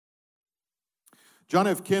John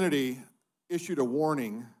F. Kennedy issued a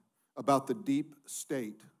warning about the deep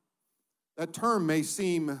state. That term may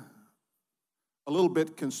seem a little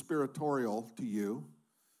bit conspiratorial to you,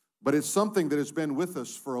 but it's something that has been with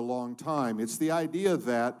us for a long time. It's the idea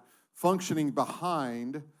that functioning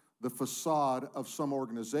behind the facade of some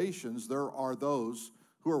organizations, there are those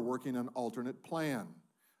who are working an alternate plan.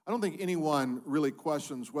 I don't think anyone really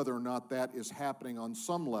questions whether or not that is happening on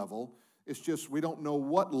some level. It's just we don't know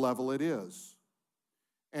what level it is.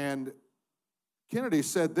 And Kennedy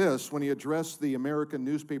said this when he addressed the American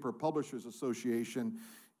Newspaper Publishers Association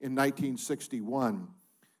in 1961.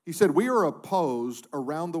 He said, "We are opposed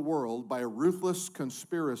around the world by a ruthless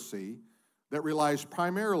conspiracy that relies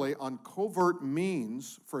primarily on covert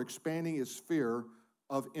means for expanding its sphere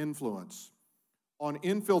of influence, on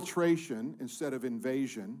infiltration instead of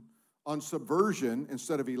invasion, on subversion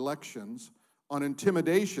instead of elections, on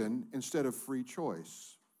intimidation instead of free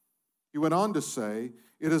choice." He went on to say,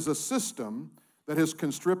 "It is a system that has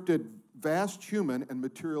conscripted vast human and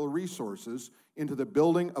material resources into the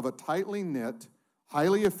building of a tightly knit,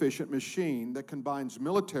 highly efficient machine that combines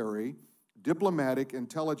military, diplomatic,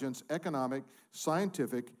 intelligence, economic,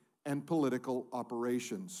 scientific, and political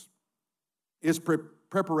operations. Its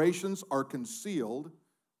preparations are concealed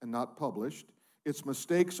and not published. Its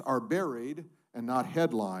mistakes are buried and not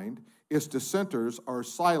headlined. Its dissenters are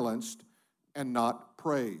silenced and not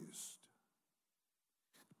praised."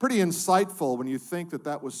 Pretty insightful when you think that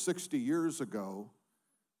that was 60 years ago,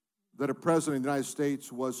 that a president of the United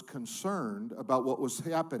States was concerned about what was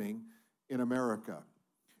happening in America.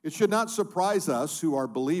 It should not surprise us who are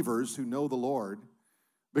believers, who know the Lord,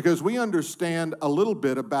 because we understand a little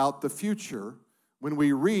bit about the future when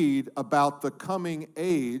we read about the coming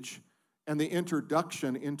age and the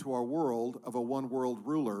introduction into our world of a one-world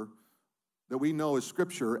ruler that we know as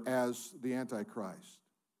Scripture as the Antichrist.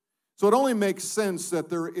 So it only makes sense that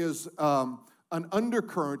there is an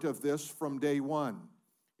undercurrent of this from day one.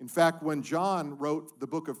 In fact, when John wrote the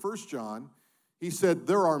book of 1 John, he said,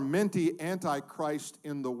 "There are many antichrists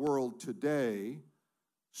in the world today,"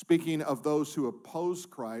 speaking of those who oppose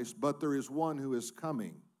Christ, "but there is one who is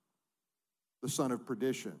coming, the son of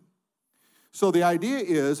perdition." So the idea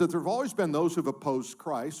is that there have always been those who have opposed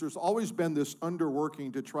Christ. There's always been this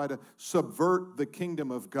underworking to try to subvert the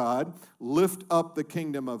kingdom of God, lift up the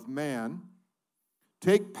kingdom of man,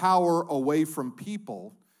 take power away from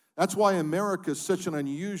people. That's why America is such an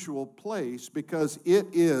unusual place, because it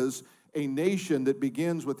is a nation that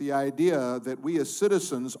begins with the idea that we as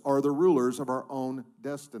citizens are the rulers of our own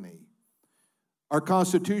destiny. Our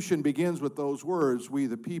Constitution begins with those words, "we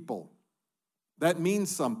the people." That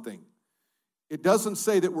means something. It doesn't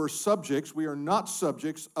say that we're subjects. We are not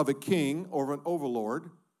subjects of a king or of an overlord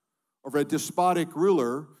or of a despotic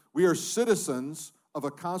ruler. We are citizens of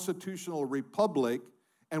a constitutional republic,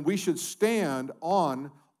 and we should stand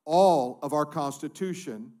on all of our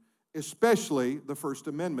Constitution, especially the First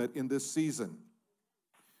Amendment in this season.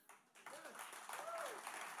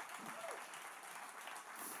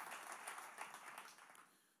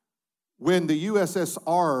 When the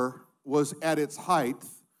USSR was at its height,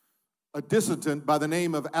 a dissident by the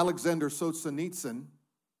name of Alexander Solzhenitsyn,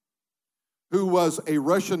 who was a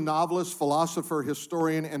Russian novelist, philosopher,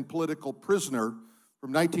 historian, and political prisoner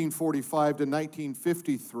from 1945 to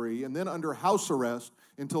 1953, and then under house arrest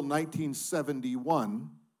until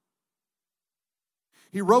 1971.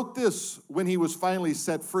 He wrote this when he was finally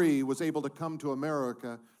set free, was able to come to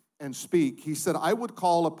America and speak. He said, "I would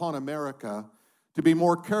call upon America to be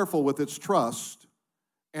more careful with its trust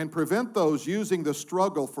and prevent those using the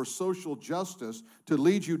struggle for social justice to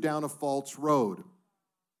lead you down a false road."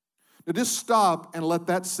 Now just stop and let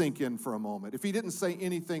that sink in for a moment. If he didn't say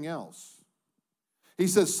anything else, he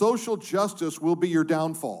says social justice will be your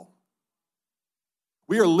downfall.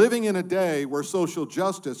 We are living in a day where social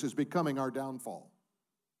justice is becoming our downfall.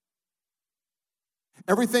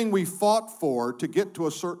 Everything we fought for to get to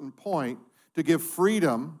a certain point, to give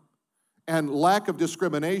freedom and lack of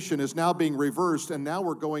discrimination, is now being reversed, and now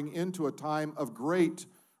we're going into a time of great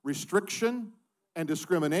restriction and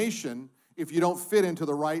discrimination if you don't fit into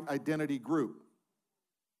the right identity group.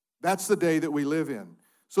 That's the day that we live in.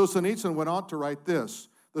 Solzhenitsyn went on to write this: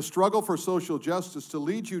 "The struggle for social justice to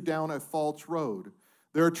lead you down a false road.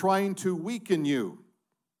 They're trying to weaken you.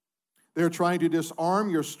 They're trying to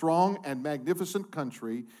disarm your strong and magnificent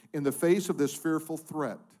country in the face of this fearful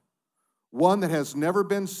threat, one that has never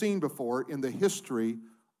been seen before in the history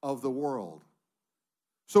of the world."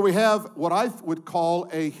 So we have what I would call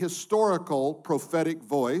a historical prophetic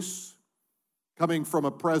voice coming from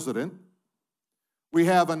a president. We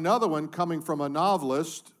have another one coming from a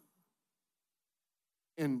novelist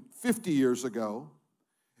in 50 years ago.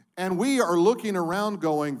 And we are looking around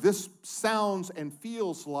going, this sounds and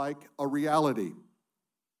feels like a reality.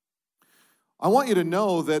 I want you to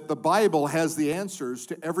know that the Bible has the answers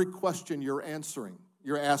to every question you're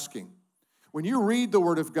asking. When you read the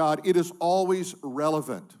Word of God, it is always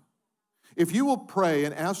relevant. If you will pray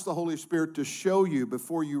and ask the Holy Spirit to show you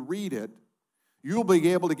before you read it, you'll be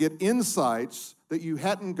able to get insights that you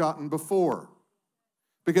hadn't gotten before.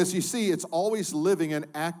 Because you see, it's always living and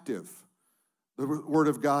active, the Word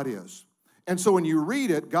of God is. And so when you read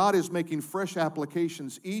it, God is making fresh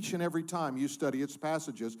applications each and every time you study its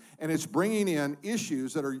passages, and it's bringing in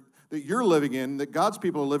issues that you're living in, that God's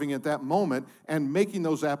people are living at that moment, and making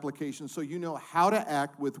those applications so you know how to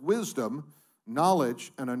act with wisdom,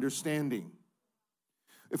 knowledge, and understanding.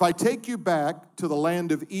 If I take you back to the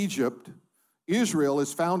land of Egypt, Israel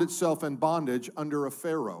has found itself in bondage under a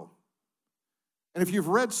Pharaoh. And if you've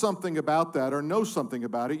read something about that or know something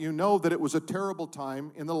about it, you know that it was a terrible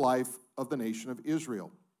time in the life of the nation of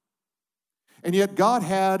Israel. And yet God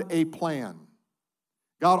had a plan.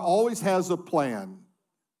 God always has a plan.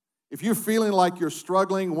 If you're feeling like you're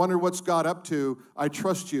struggling, wonder what's God up to, I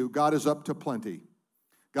trust you, God is up to plenty.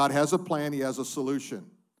 God has a plan, He has a solution.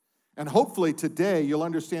 And hopefully today you'll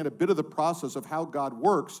understand a bit of the process of how God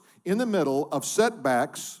works in the middle of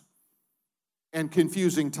setbacks and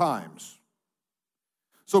confusing times.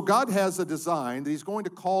 So God has a design that He's going to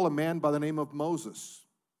call a man by the name of Moses.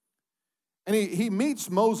 And he meets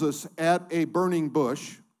Moses at a burning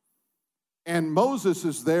bush, and Moses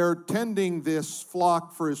is there tending this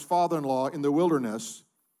flock for his father-in-law in the wilderness,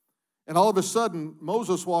 and all of a sudden,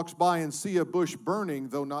 Moses walks by and sees a bush burning,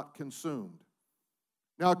 though not consumed.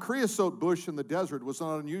 Now, a creosote bush in the desert was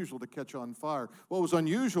not unusual to catch on fire. What was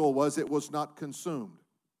unusual was it was not consumed.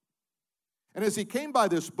 And as he came by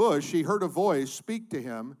this bush, he heard a voice speak to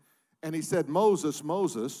him, and he said, "Moses,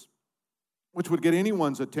 Moses," which would get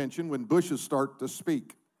anyone's attention when bushes start to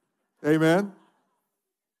speak. Amen?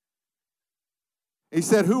 He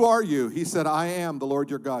said, "Who are you?" He said, "I am the Lord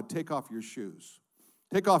your God. Take off your shoes.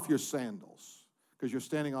 Take off your sandals, because you're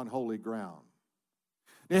standing on holy ground."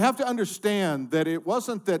 Now, you have to understand that it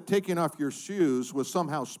wasn't that taking off your shoes was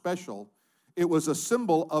somehow special. It was a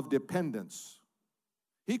symbol of dependence.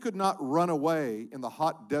 He could not run away in the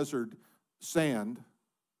hot desert sand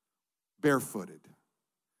barefooted.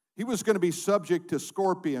 He was going to be subject to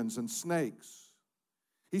scorpions and snakes.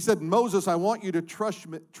 He said, "Moses, I want you to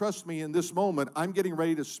trust me in this moment. I'm getting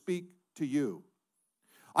ready to speak to you."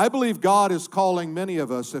 I believe God is calling many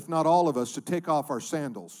of us, if not all of us, to take off our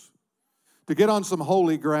sandals, to get on some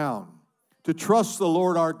holy ground, to trust the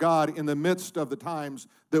Lord our God in the midst of the times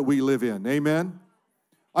that we live in. Amen?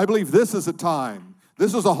 I believe this is a time,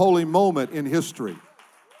 this is a holy moment in history.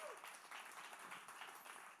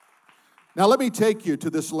 Now let me take you to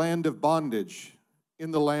this land of bondage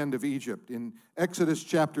in the land of Egypt. In Exodus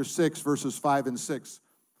chapter 6, verses 5 and 6,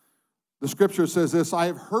 the scripture says this, "I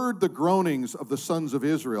have heard the groanings of the sons of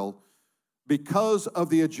Israel because of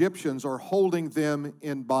the Egyptians are holding them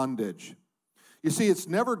in bondage." You see, it's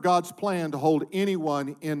never God's plan to hold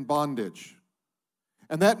anyone in bondage.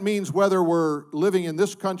 And that means whether we're living in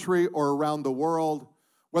this country or around the world,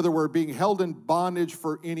 whether we're being held in bondage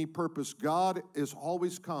for any purpose, God has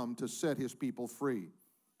always come to set His people free.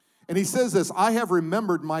 And He says this, "I have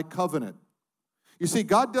remembered my covenant." You see,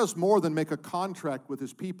 God does more than make a contract with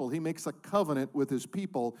His people. He makes a covenant with His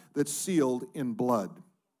people that's sealed in blood.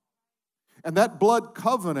 And that blood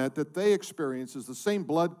covenant that they experience is the same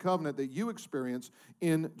blood covenant that you experience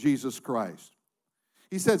in Jesus Christ.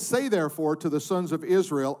 He said, "Say therefore to the sons of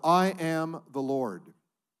Israel, I am the Lord."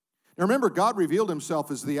 Now remember, God revealed Himself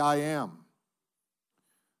as the I am.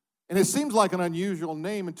 And it seems like an unusual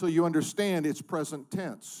name until you understand its present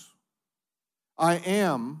tense. I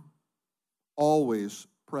am always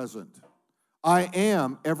present. I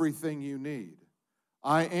am everything you need.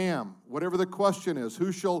 I am, whatever the question is,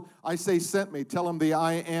 who shall I say sent me? Tell him the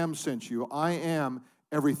I am sent you. I am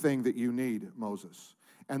everything that you need, Moses.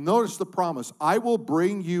 And notice the promise, I will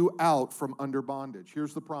bring you out from under bondage.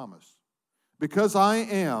 Here's the promise. Because I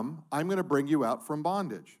am, I'm going to bring you out from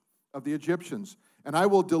bondage of the Egyptians, and I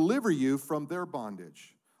will deliver you from their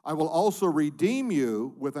bondage. I will also redeem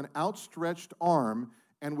you with an outstretched arm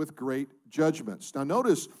and with great judgments. Now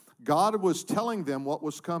notice, God was telling them what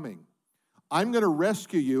was coming. I'm going to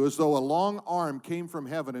rescue you as though a long arm came from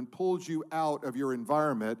heaven and pulled you out of your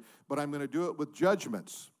environment, but I'm going to do it with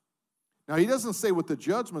judgments. Now, He doesn't say what the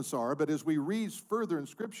judgments are, but as we read further in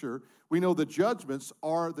Scripture, we know the judgments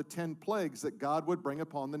are the 10 plagues that God would bring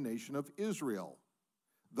upon the nation of Israel.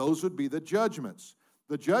 Those would be the judgments.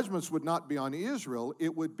 The judgments would not be on Israel,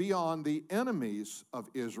 it would be on the enemies of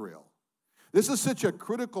Israel. This is such a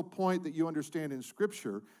critical point that you understand in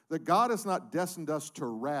Scripture, that God has not destined us to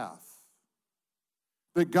wrath.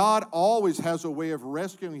 That God always has a way of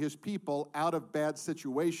rescuing His people out of bad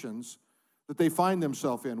situations that they find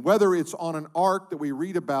themselves in. Whether it's on an ark that we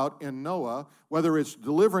read about in Noah, whether it's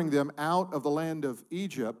delivering them out of the land of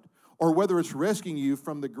Egypt, or whether it's rescuing you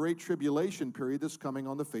from the great tribulation period that's coming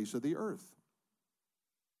on the face of the earth.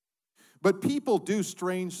 But people do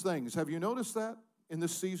strange things. Have you noticed that in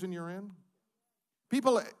this season you're in?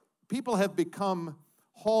 People have become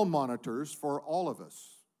hall monitors for all of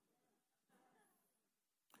us.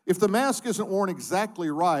 If the mask isn't worn exactly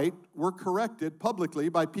right, we're corrected publicly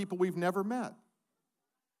by people we've never met.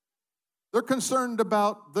 They're concerned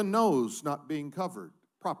about the nose not being covered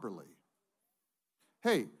properly.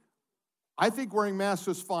 Hey, I think wearing masks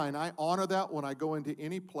is fine. I honor that when I go into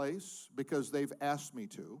any place because they've asked me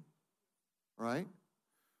to, right?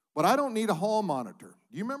 But I don't need a hall monitor.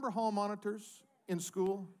 Do you remember hall monitors in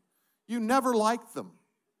school? You never liked them.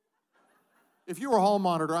 If you were a hall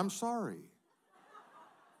monitor, I'm sorry.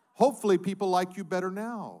 Hopefully people like you better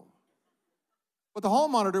now. But the hall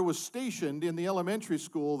monitor was stationed in the elementary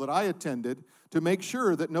school that I attended to make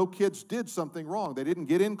sure that no kids did something wrong. They didn't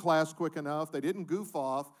get in class quick enough. They didn't goof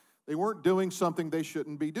off. They weren't doing something they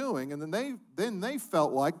shouldn't be doing. And then they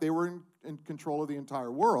felt like they were in control of the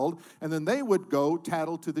entire world. And then they would go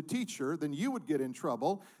tattle to the teacher. Then you would get in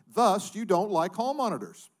trouble. Thus, you don't like hall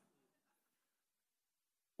monitors.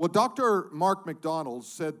 Well, Dr. Mark McDonald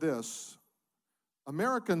said this: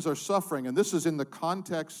 Americans are suffering, and this is in the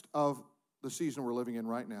context of the season we're living in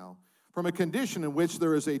right now, from a condition in which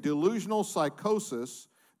there is a delusional psychosis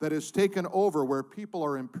that has taken over where people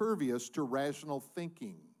are impervious to rational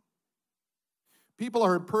thinking. People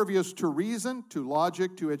are impervious to reason, to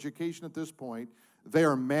logic, to education at this point. They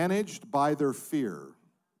are managed by their fear.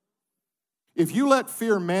 If you let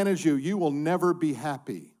fear manage you, you will never be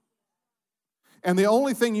happy. And the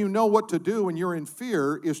only thing you know what to do when you're in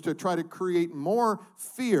fear is to try to create more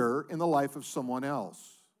fear in the life of someone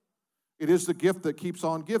else. It is the gift that keeps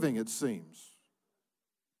on giving, it seems.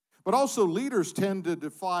 But also, leaders tend to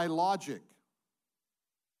defy logic.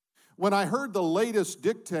 When I heard the latest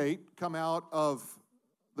dictate come out of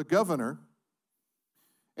the governor,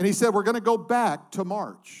 and he said, we're going to go back to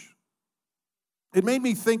March. It made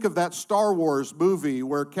me think of that Star Wars movie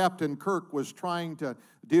where Captain Kirk was trying to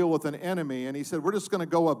deal with an enemy, and he said, we're just going to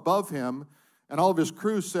go above him. And all of his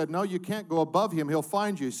crew said, no, you can't go above him. He'll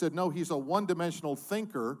find you. He said, no, he's a one-dimensional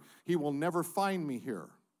thinker. He will never find me here.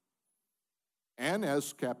 And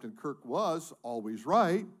as Captain Kirk was, always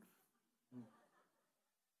right.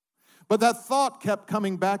 But that thought kept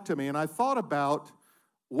coming back to me, and I thought about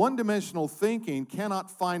one-dimensional thinking cannot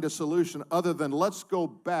find a solution other than let's go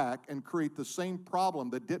back and create the same problem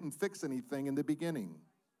that didn't fix anything in the beginning.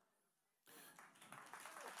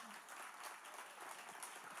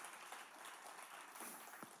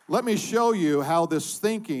 Let me show you how this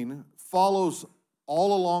thinking follows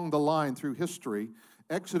all along the line through history.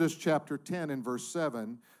 Exodus chapter 10 and verse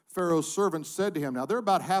 7, Pharaoh's servants said to him, now they're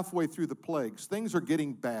about halfway through the plagues. Things are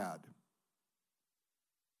getting bad.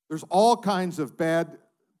 There's all kinds of bad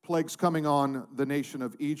plagues coming on the nation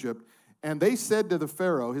of Egypt. And they said to the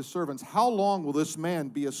Pharaoh, his servants, how long will this man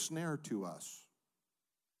be a snare to us?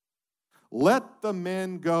 Let the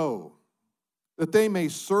men go, that they may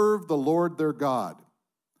serve the Lord their God.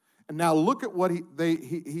 And now look at what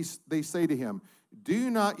they say to him. Do you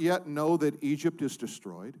not yet know that Egypt is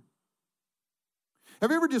destroyed? Have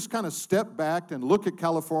you ever just kind of step back and look at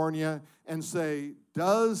California and say,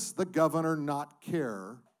 does the governor not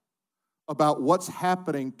care about what's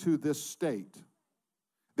happening to this state?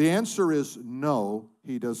 The answer is no,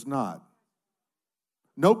 he does not.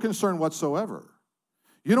 No concern whatsoever.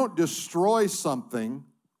 You don't destroy something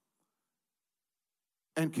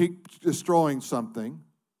and keep destroying something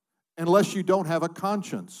unless you don't have a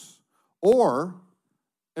conscience or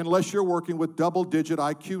unless you're working with double-digit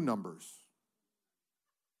IQ numbers.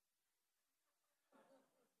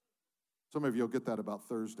 Some of you will get that about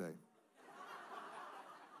Thursday.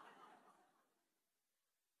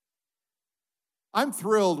 I'm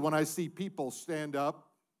thrilled when I see people stand up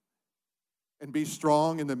and be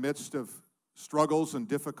strong in the midst of struggles and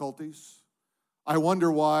difficulties. I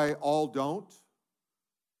wonder why all don't.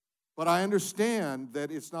 But I understand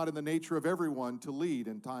that it's not in the nature of everyone to lead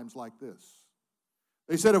in times like this.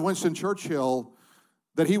 They said of Winston Churchill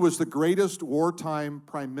that he was the greatest wartime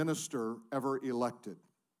prime minister ever elected.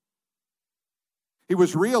 He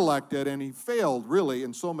was reelected, and he failed, really,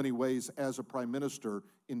 in so many ways as a prime minister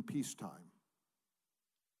in peacetime.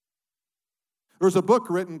 There's a book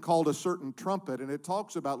written called A Certain Trumpet, and it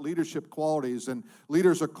talks about leadership qualities, and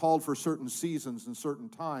leaders are called for certain seasons and certain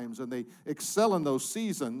times, and they excel in those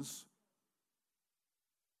seasons.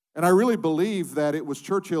 And I really believe that it was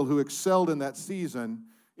Churchill who excelled in that season.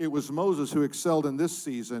 It was Moses who excelled in this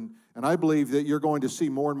season, and I believe that you're going to see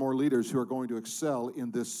more and more leaders who are going to excel in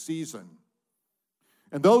this season.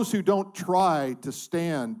 And those who don't try to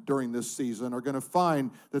stand during this season are going to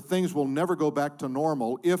find that things will never go back to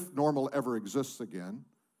normal, if normal ever exists again.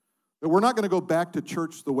 That we're not going to go back to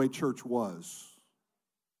church the way church was.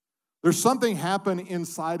 There's something happen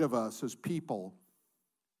inside of us as people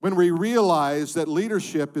when we realize that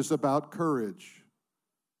leadership is about courage.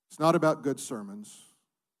 It's not about good sermons,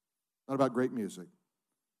 not about great music.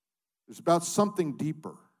 It's about something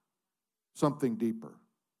deeper, something deeper.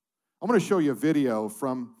 I'm going to show you a video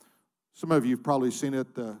from, some of you have probably seen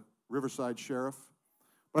it, the Riverside Sheriff.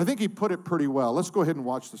 But I think he put it pretty well. Let's go ahead and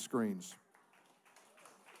watch the screens.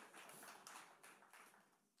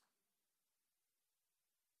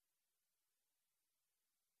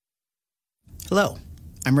 Hello,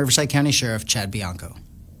 I'm Riverside County Sheriff Chad Bianco.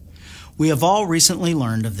 We have all recently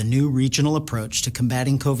learned of the new regional approach to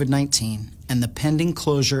combating COVID-19 and the pending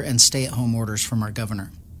closure and stay-at-home orders from our governor.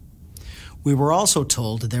 We were also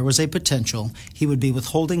told there was a potential he would be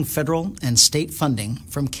withholding federal and state funding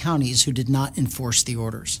from counties who did not enforce the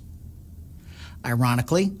orders.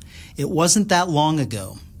 Ironically, it wasn't that long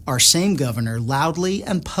ago our same governor loudly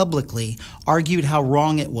and publicly argued how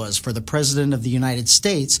wrong it was for the President of the United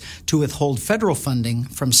States to withhold federal funding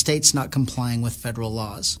from states not complying with federal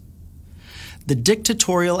laws. The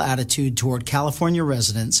dictatorial attitude toward California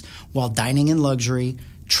residents while dining in luxury,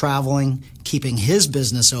 traveling, keeping his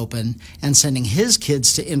business open, and sending his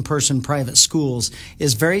kids to in-person private schools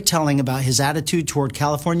is very telling about his attitude toward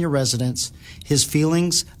California residents, his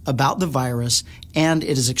feelings about the virus, and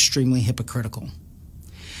it is extremely hypocritical.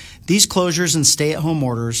 These closures and stay-at-home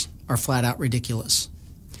orders are flat out ridiculous.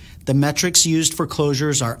 The metrics used for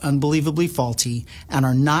closures are unbelievably faulty and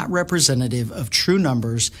are not representative of true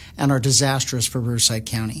numbers and are disastrous for Riverside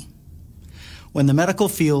County. When the medical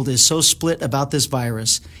field is so split about this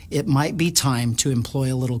virus, it might be time to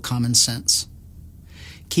employ a little common sense.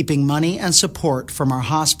 Keeping money and support from our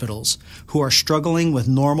hospitals, who are struggling with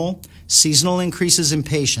normal, seasonal increases in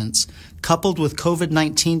patients, coupled with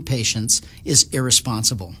COVID-19 patients, is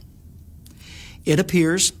irresponsible. It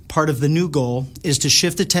appears part of the new goal is to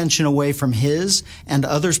shift attention away from his and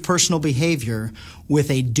others' personal behavior with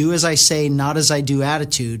a do as I say, not as I do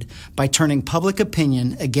attitude by turning public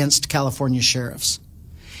opinion against California sheriffs.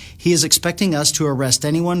 He is expecting us to arrest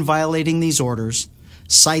anyone violating these orders,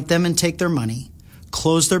 cite them and take their money,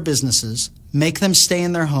 close their businesses, make them stay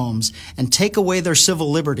in their homes, and take away their civil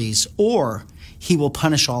liberties, or he will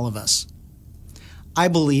punish all of us. I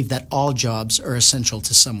believe that all jobs are essential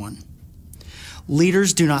to someone.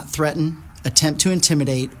 Leaders do not threaten, attempt to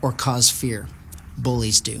intimidate, or cause fear.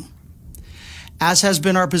 Bullies do. As has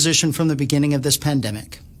been our position from the beginning of this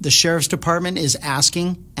pandemic, the Sheriff's Department is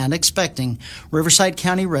asking and expecting Riverside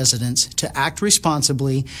County residents to act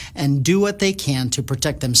responsibly and do what they can to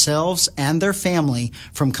protect themselves and their family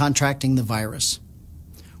from contracting the virus.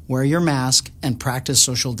 Wear your mask and practice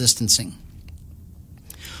social distancing.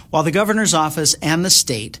 While the governor's office and the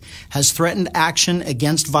state has threatened action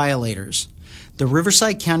against violators, the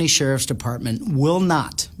Riverside County Sheriff's Department will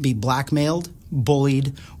not be blackmailed,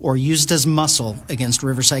 bullied, or used as muscle against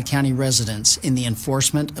Riverside County residents in the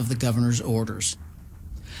enforcement of the governor's orders.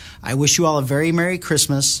 I wish you all a very Merry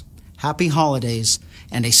Christmas, Happy Holidays,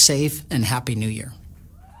 and a safe and Happy New Year.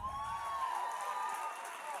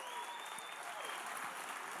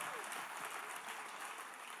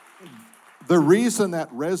 The reason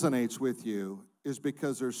that resonates with you is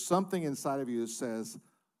because there's something inside of you that says,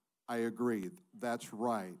 I agree, that's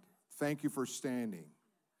right. Thank you for standing.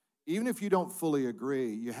 Even if you don't fully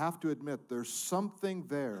agree, you have to admit there's something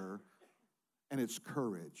there, and it's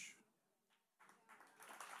courage.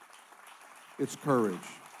 It's courage.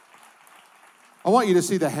 I want you to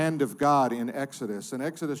see the hand of God in Exodus. In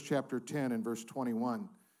Exodus chapter 10 and verse 21,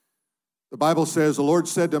 the Bible says, the Lord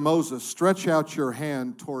said to Moses, stretch out your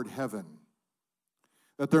hand toward heaven,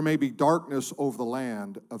 that there may be darkness over the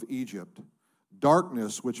land of Egypt,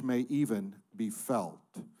 darkness which may even be felt.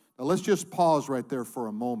 Now let's just pause right there for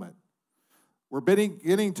a moment. We're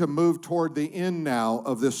beginning to move toward the end now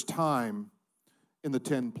of this time in the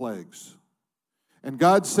 10 plagues. And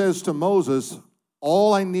God says to Moses,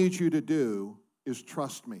 all I need you to do is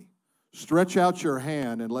trust me. Stretch out your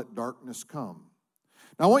hand and let darkness come.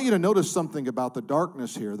 Now, I want you to notice something about the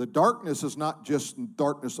darkness here. The darkness is not just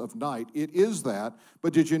darkness of night. It is that.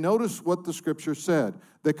 But did you notice what the Scripture said?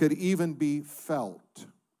 That could even be felt.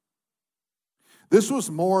 This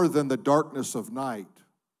was more than the darkness of night.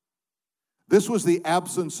 This was the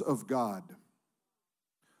absence of God,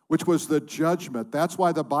 which was the judgment. That's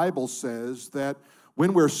why the Bible says that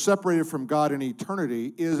when we're separated from God in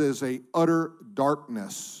eternity, it is a utter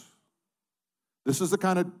darkness. This is the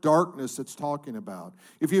kind of darkness it's talking about.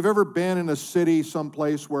 If you've ever been in a city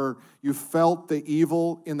someplace where you felt the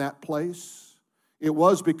evil in that place, it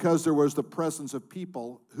was because there was the presence of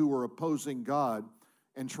people who were opposing God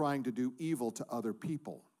and trying to do evil to other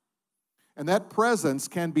people. And that presence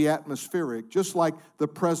can be atmospheric, just like the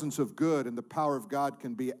presence of good and the power of God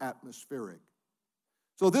can be atmospheric.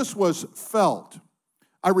 So this was felt.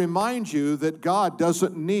 I remind you that God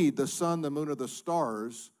doesn't need the sun, the moon, or the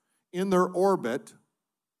stars in their orbit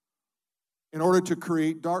in order to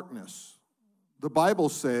create darkness. The Bible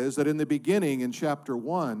says that in the beginning, in chapter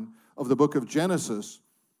 1 of the book of Genesis,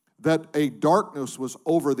 that a darkness was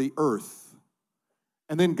over the earth.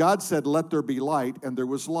 And then God said, "Let there be light," and there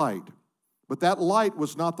was light. But that light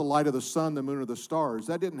was not the light of the sun, the moon, or the stars.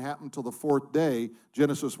 That didn't happen until the fourth day,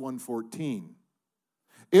 Genesis 1:14.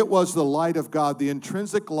 It was the light of God, the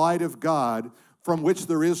intrinsic light of God, from which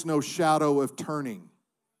there is no shadow of turning.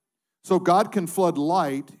 So God can flood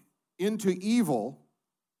light into evil,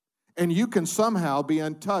 and you can somehow be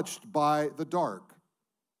untouched by the dark.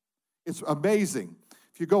 It's amazing.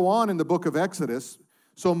 If you go on in the book of Exodus,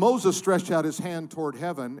 so Moses stretched out his hand toward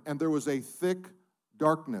heaven, and there was a thick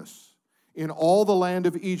darkness in all the land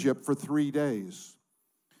of Egypt for 3 days.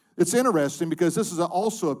 It's interesting because this is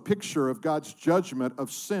also a picture of God's judgment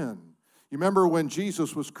of sin. You remember when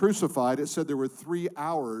Jesus was crucified, it said there were 3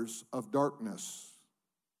 hours of darkness.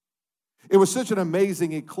 It was such an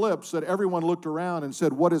amazing eclipse that everyone looked around and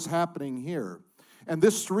said, "What is happening here?" And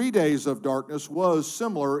this 3 days of darkness was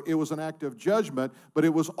similar. It was an act of judgment, but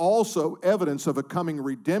it was also evidence of a coming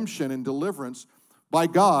redemption and deliverance by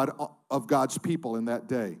God of God's people in that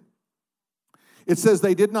day. It says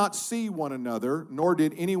they did not see one another, nor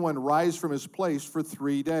did anyone rise from his place for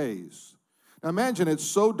 3 days. Now imagine it's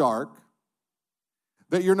so dark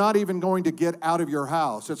that you're not even going to get out of your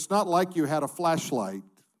house. It's not like you had a flashlight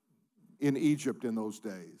in Egypt in those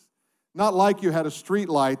days. Not like you had a street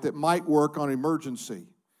light that might work on emergency.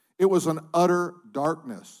 It was an utter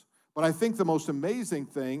darkness. But I think the most amazing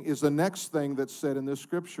thing is the next thing that's said in this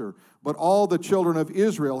scripture. But all the children of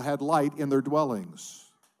Israel had light in their dwellings.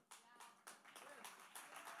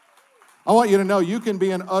 I want you to know you can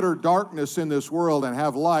be in utter darkness in this world and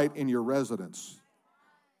have light in your residence.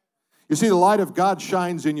 You see, the light of God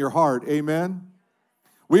shines in your heart. Amen?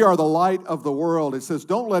 We are the light of the world. It says,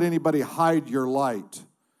 don't let anybody hide your light.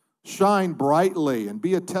 Shine brightly and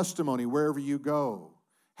be a testimony wherever you go.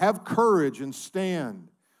 Have courage and stand.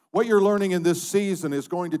 What you're learning in this season is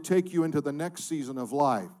going to take you into the next season of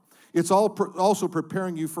life. It's also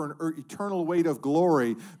preparing you for an eternal weight of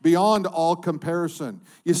glory beyond all comparison.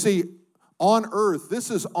 You see, on earth, this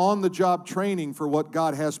is on-the-job training for what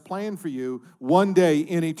God has planned for you one day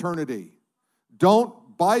in eternity.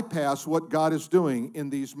 Don't bypass what God is doing in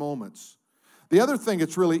these moments. The other thing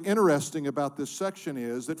that's really interesting about this section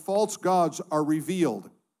is that false gods are revealed.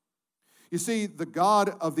 You see, the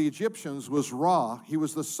god of the Egyptians was Ra. He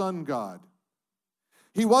was the sun god.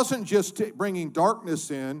 He wasn't just bringing darkness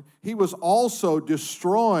in, he was also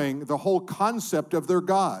destroying the whole concept of their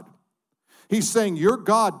God. He's saying, your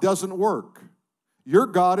God doesn't work. Your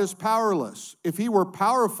God is powerless. If he were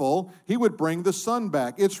powerful, he would bring the sun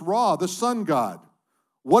back. It's Ra, the sun god.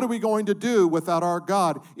 What are we going to do without our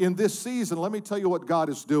God? In this season, let me tell you what God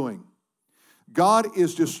is doing. God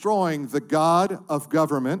is destroying the God of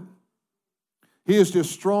government. He is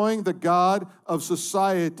destroying the God of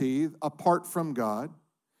society apart from God.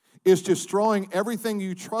 Is destroying everything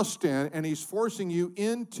you trust in, and he's forcing you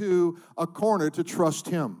into a corner to trust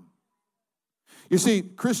him. You see,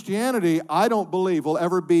 Christianity, I don't believe, will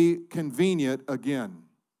ever be convenient again.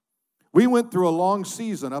 We went through a long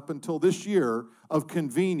season up until this year of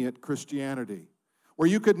convenient Christianity, where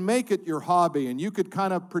you could make it your hobby and you could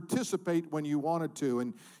kind of participate when you wanted to,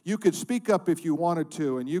 and you could speak up if you wanted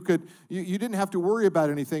to, and you didn't have to worry about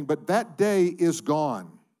anything, but that day is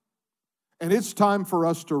gone. And it's time for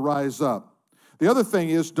us to rise up. The other thing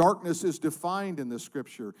is darkness is defined in this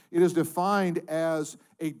scripture. It is defined as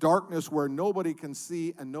a darkness where nobody can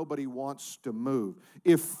see and nobody wants to move.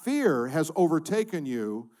 If fear has overtaken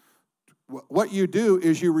you, what you do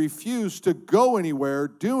is you refuse to go anywhere,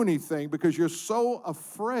 do anything, because you're so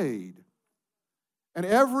afraid. And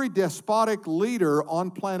every despotic leader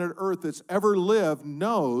on planet Earth that's ever lived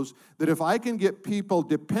knows that if I can get people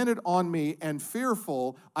dependent on me and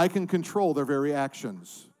fearful, I can control their very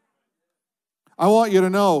actions. I want you to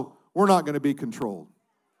know we're not going to be controlled.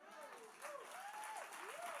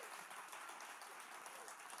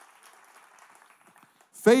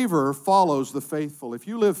 Favor follows the faithful. If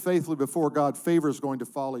you live faithfully before God, favor is going to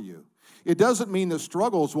follow you. It doesn't mean that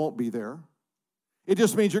struggles won't be there. It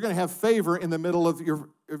just means you're going to have favor in the middle of your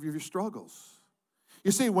struggles.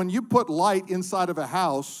 You see, when you put light inside of a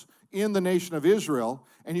house in the nation of Israel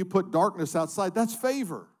and you put darkness outside, that's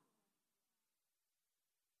favor.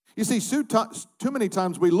 You see, too many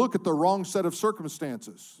times we look at the wrong set of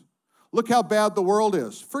circumstances. Look how bad the world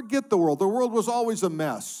is. Forget the world. The world was always a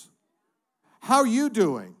mess. How are you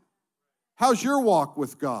doing? How's your walk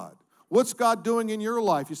with God? What's God doing in your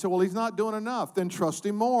life? You say, well, He's not doing enough. Then trust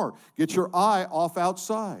Him more. Get your eye off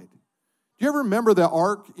outside. Do you ever remember the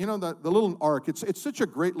ark? You know, the little ark. It's such a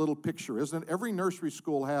great little picture, isn't it? Every nursery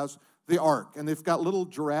school has the ark, and they've got little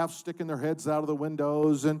giraffes sticking their heads out of the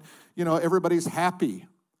windows, and, you know, everybody's happy.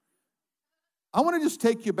 I want to just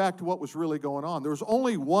take you back to what was really going on. There was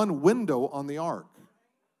only one window on the ark.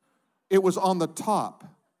 It was on the top.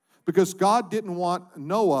 Because God didn't want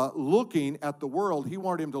Noah looking at the world. He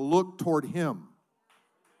wanted him to look toward Him.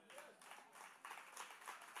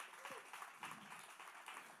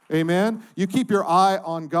 Amen? You keep your eye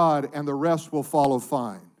on God and the rest will follow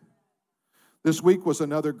fine. This week was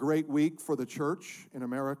another great week for the church in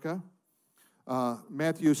America.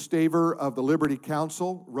 Matthew Staver of the Liberty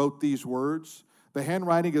Council wrote these words. The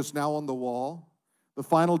handwriting is now on the wall. The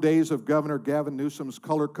final days of Governor Gavin Newsom's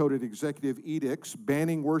color-coded executive edicts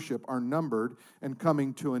banning worship are numbered and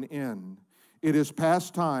coming to an end. It is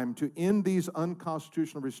past time to end these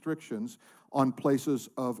unconstitutional restrictions on places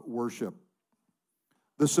of worship.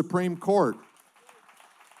 The Supreme Court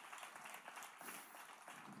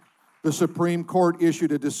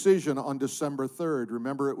issued a decision on December 3rd.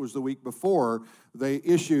 Remember, it was the week before. They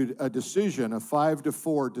issued a decision, a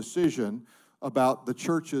 5-4 decision about the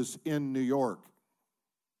churches in New York.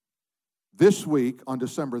 This week, on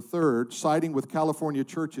December 3rd, siding with California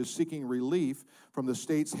churches seeking relief from the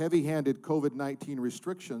state's heavy-handed COVID-19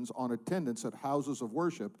 restrictions on attendance at houses of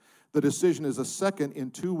worship, the decision is a second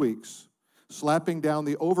in 2 weeks, slapping down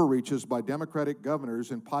the overreaches by Democratic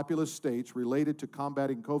governors in populous states related to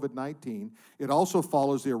combating COVID-19. It also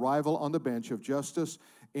follows the arrival on the bench of Justice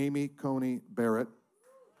Amy Coney Barrett,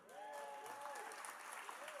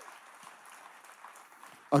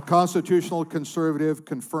 a constitutional conservative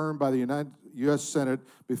confirmed by the U.S. Senate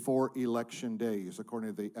before election days,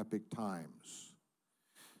 according to the Epic Times.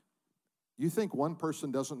 You think one person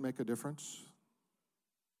doesn't make a difference?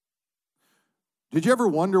 Did you ever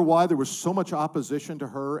wonder why there was so much opposition to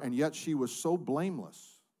her and yet she was so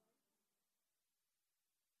blameless?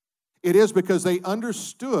 It is because they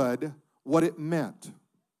understood what it meant.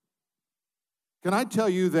 Can I tell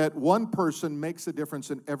you that one person makes a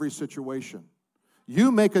difference in every situation?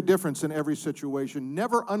 You make a difference in every situation.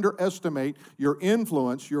 Never underestimate your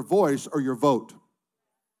influence, your voice, or your vote.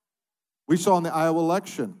 We saw in the Iowa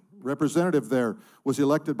election, representative there was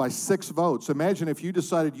elected by 6 votes. Imagine if you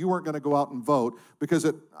decided you weren't going to go out and vote because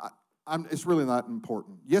it's really not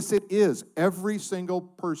important. Yes, it is. Every single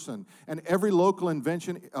person and every local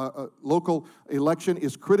election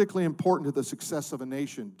is critically important to the success of a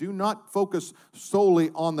nation. Do not focus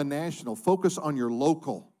solely on the national. Focus on your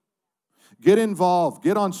local. Get involved.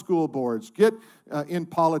 Get on school boards. Get in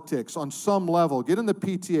politics on some level. Get in the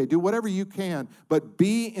PTA. Do whatever you can, but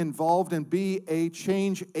be involved and be a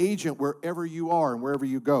change agent wherever you are and wherever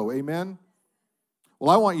you go. Amen? Well,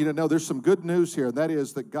 I want you to know there's some good news here, and that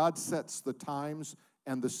is that God sets the times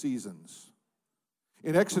and the seasons.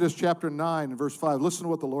 In Exodus chapter 9 and verse 5, listen to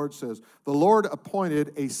what the Lord says. The Lord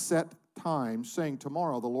appointed a set time, saying,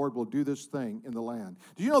 tomorrow the Lord will do this thing in the land.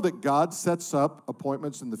 Do you know that God sets up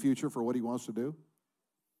appointments in the future for what He wants to do?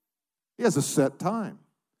 He has a set time.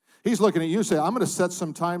 He's looking at you and saying, I'm going to set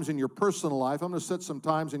some times in your personal life. I'm going to set some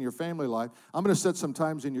times in your family life. I'm going to set some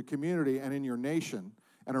times in your community and in your nation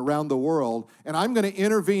and around the world. And I'm going to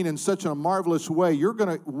intervene in such a marvelous way. You're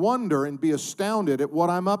going to wonder and be astounded at what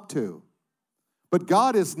I'm up to. But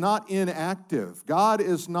God is not inactive. God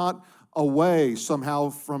is not away somehow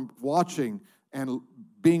from watching and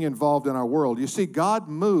being involved in our world. You see, God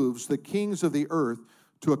moves the kings of the earth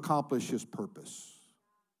to accomplish His purpose.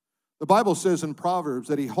 The Bible says in Proverbs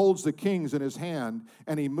that He holds the kings in His hand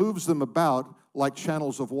and He moves them about like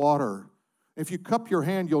channels of water. If you cup your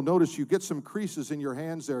hand, you'll notice you get some creases in your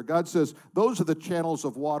hands there. God says, those are the channels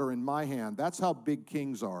of water in my hand. That's how big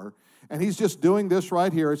kings are. And he's just doing this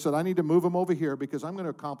right here. He said, I need to move him over here because I'm going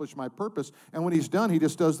to accomplish my purpose. And when he's done, he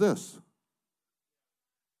just does this.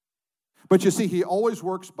 But you see, he always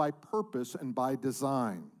works by purpose and by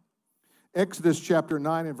design. Exodus chapter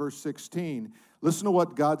 9 and verse 16, listen to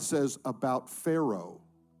what God says about Pharaoh.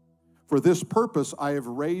 For this purpose I have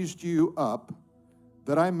raised you up,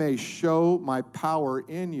 that I may show my power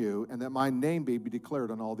in you, and that my name may be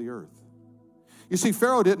declared on all the earth. You see,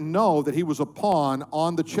 Pharaoh didn't know that he was a pawn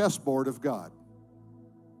on the chessboard of God.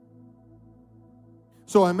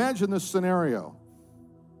 So imagine this scenario.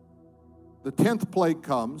 The 10th plague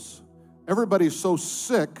comes. Everybody's so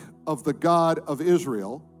sick of the God of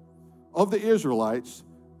Israel, of the Israelites,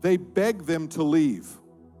 they beg them to leave.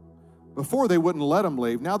 Before they wouldn't let them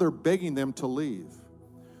leave. Now they're begging them to leave.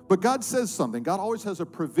 But God says something. God always has a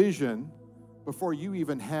provision before you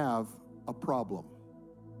even have a problem.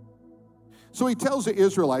 So he tells the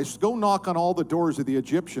Israelites, go knock on all the doors of the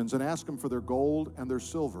Egyptians and ask them for their gold and their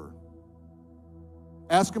silver.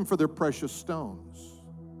 Ask them for their precious stones.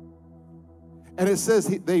 And it says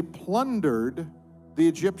they plundered the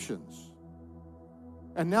Egyptians.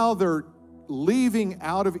 And now they're leaving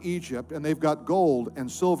out of Egypt, and they've got gold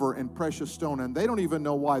and silver and precious stone, and they don't even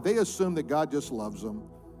know why. They assume that God just loves them.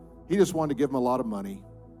 He just wanted to give them a lot of money.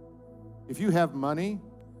 If you have money,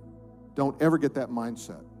 don't ever get that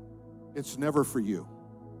mindset. It's never for you.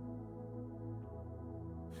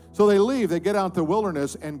 So they leave, they get out into the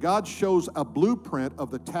wilderness, and God shows a blueprint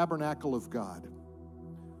of the tabernacle of God,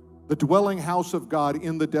 the dwelling house of God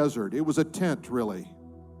in the desert. It was a tent, really.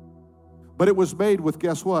 But it was made with,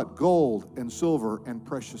 guess what? Gold and silver and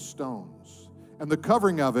precious stones. And the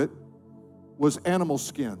covering of it was animal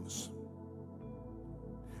skins.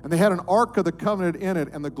 And they had an ark of the covenant in it,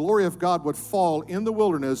 and the glory of God would fall in the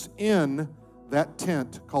wilderness in that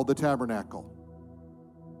tent called the tabernacle.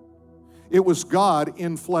 It was God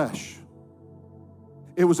in flesh.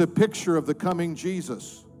 It was a picture of the coming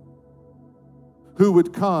Jesus who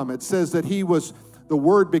would come. It says that the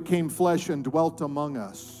Word became flesh and dwelt among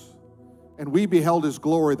us. And we beheld his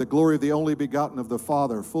glory, the glory of the only begotten of the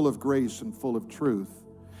Father, full of grace and full of truth.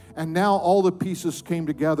 And now all the pieces came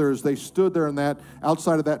together as they stood there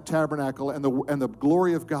outside of that tabernacle, and the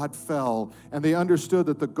glory of God fell. And they understood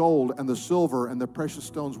that the gold and the silver and the precious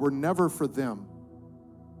stones were never for them.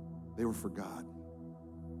 They were for God.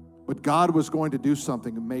 But God was going to do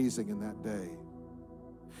something amazing in that day.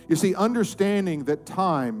 You see, understanding the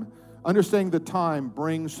time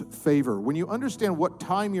brings favor. When you understand what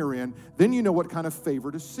time you're in, then you know what kind of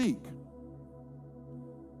favor to seek.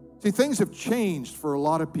 See, things have changed for a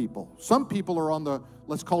lot of people. Some people are on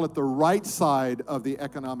let's call it the right side of the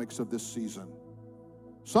economics of this season.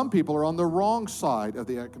 Some people are on the wrong side of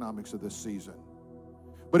the economics of this season.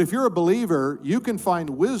 But if you're a believer, you can find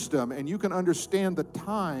wisdom and you can understand the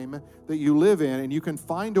time that you live in, and you can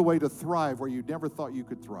find a way to thrive where you never thought you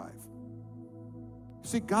could thrive.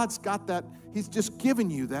 See, God's got that. He's just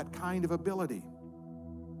given you that kind of ability.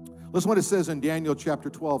 Listen what it says in Daniel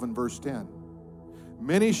chapter 12 and verse 10.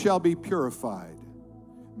 Many shall be purified,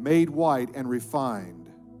 made white and refined.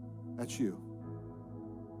 That's you.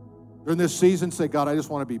 During this season, say, God, I just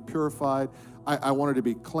want to be purified. I wanted to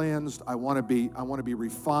be cleansed. I want to be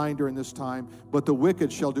refined during this time. But the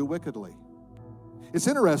wicked shall do wickedly. It's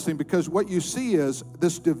interesting because what you see is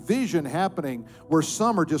this division happening where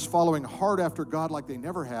some are just following hard after God like they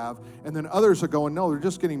never have, and then others are going, no, they're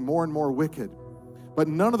just getting more and more wicked. But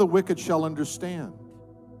none of the wicked shall understand.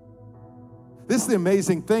 This is the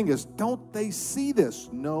amazing thing is, don't they see this?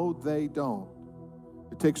 No, they don't.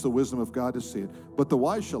 It takes the wisdom of God to see it. But the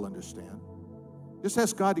wise shall understand. Just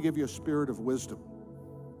ask God to give you a spirit of wisdom,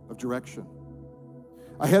 of direction.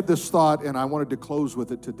 I had this thought, and I wanted to close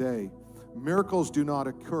with it today. Miracles do not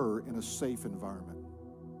occur in a safe environment.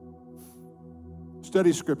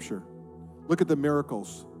 Study Scripture. Look at the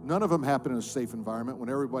miracles. None of them happen in a safe environment when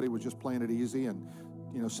everybody was just playing it easy and,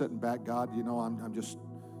 sitting back. God, I'm just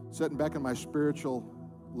sitting back in my spiritual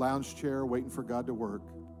lounge chair waiting for God to work.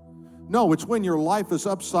 No, it's when your life is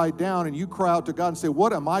upside down and you cry out to God and say,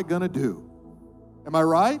 what am I going to do? Am I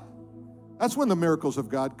right? That's when the miracles of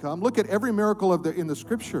God come. Look at every miracle in the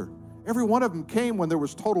Scripture. Every one of them came when there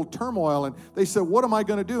was total turmoil, and they said, what am I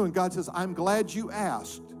going to do? And God says, I'm glad you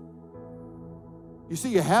asked. You see,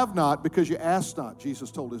 you have not because you asked not,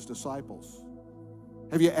 Jesus told his disciples.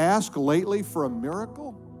 Have you asked lately for a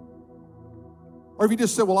miracle? Or have you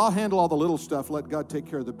just said, well, I'll handle all the little stuff, let God take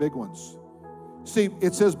care of the big ones? See,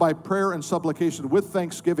 it says by prayer and supplication with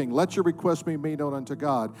thanksgiving, let your requests be made known unto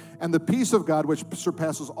God. And the peace of God, which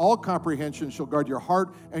surpasses all comprehension, shall guard your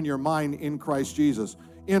heart and your mind in Christ Jesus.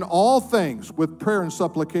 In all things, with prayer and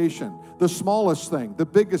supplication, the smallest thing, the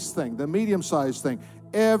biggest thing, the medium-sized thing,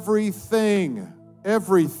 everything.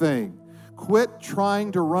 Quit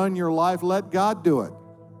trying to run your life. Let God do it.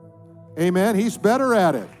 Amen. He's better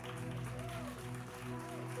at it.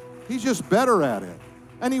 He's just better at it.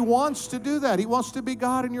 And He wants to do that. He wants to be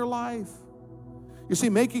God in your life. You see,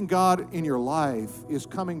 making God in your life is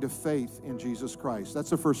coming to faith in Jesus Christ.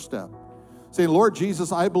 That's the first step. Saying, Lord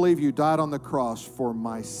Jesus, I believe you died on the cross for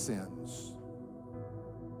my sins.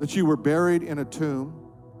 That you were buried in a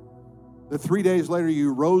tomb. That 3 days later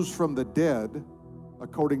you rose from the dead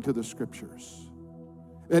according to the Scriptures.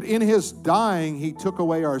 That in His dying He took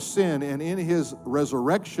away our sin, and in His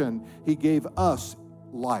resurrection He gave us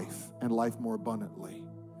life and life more abundantly.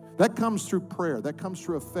 That comes through prayer. That comes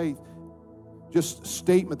through a faith just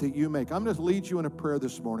statement that you make. I'm going to lead you in a prayer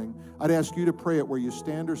this morning. I'd ask you to pray it where you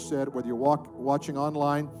stand or sit, whether you're watching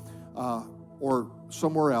online or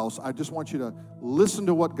somewhere else. I just want you to listen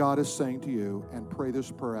to what God is saying to you and pray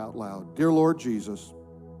this prayer out loud. Dear Lord Jesus,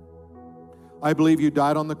 I believe you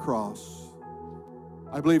died on the cross.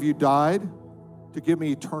 I believe you died to give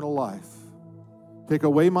me eternal life. Take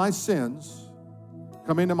away my sins.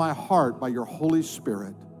 Come into my heart by your Holy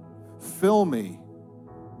Spirit. Fill me,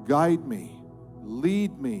 guide me,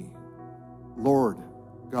 lead me, Lord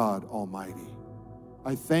God Almighty.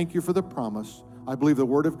 I thank you for the promise. I believe the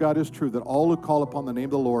word of God is true, that all who call upon the name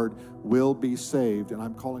of the Lord will be saved. And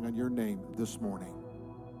I'm calling on your name this morning.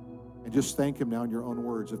 And just thank Him now in your own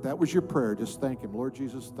words. If that was your prayer, just thank Him. Lord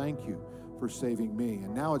Jesus, thank you for saving me.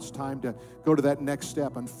 And now it's time to go to that next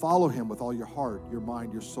step and follow Him with all your heart, your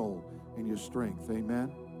mind, your soul, and your strength.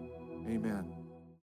 Amen. Amen.